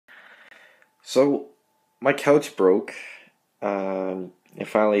So my couch broke. It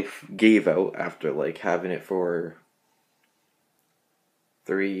finally gave out after like having it for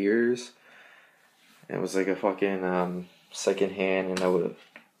 3 years. It was like a fucking second hand, and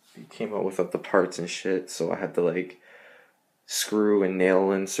it came out without the parts and shit. So I had to like screw and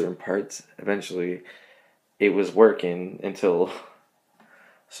nail in certain parts. Eventually, it was working until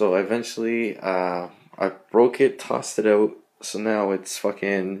so eventually I broke it, tossed it out. So now it's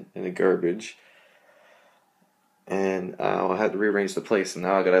fucking in the garbage. And I had to rearrange the place, and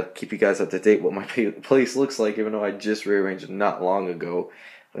now I gotta keep you guys up to date what my place looks like, even though I just rearranged it not long ago.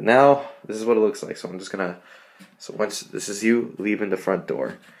 But now this is what it looks like. So I'm just gonna. So once this is you leaving the front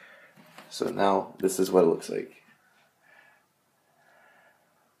door. So now this is what it looks like.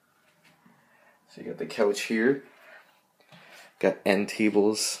 So you got the couch here. Got end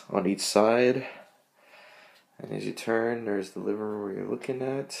tables on each side. And as you turn, there's the living room where you're looking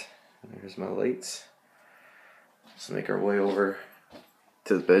at. And there's my lights. Let's make our way over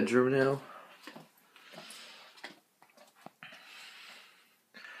to the bedroom now.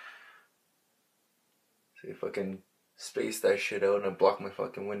 See if I can space that shit out and block my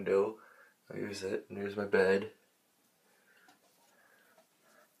fucking window. I'll use it. And there's my bed.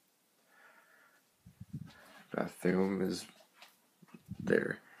 Bathroom is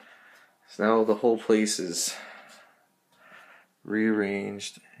there. So now the whole place is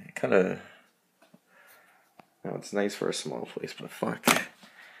rearranged. Kind of. Now it's nice for a small place, but fuck.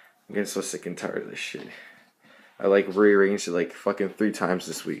 I'm getting so sick and tired of this shit. I like rearranged it like fucking 3 times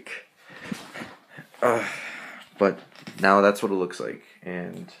this week. But now that's what it looks like.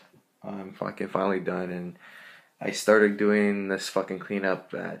 And I'm fucking finally done. And I started doing this fucking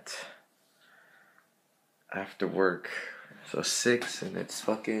cleanup at after work. So 6, and it's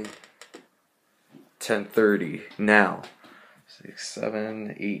fucking 10:30 now. 6,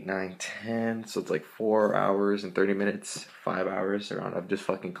 7, 8, 9, 10. So it's like 4 hours and 30 minutes, 5 hours around. I'm just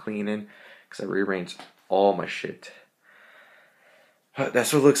fucking cleaning because I rearranged all my shit. But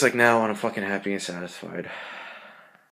that's what it looks like now, and I'm fucking happy and satisfied.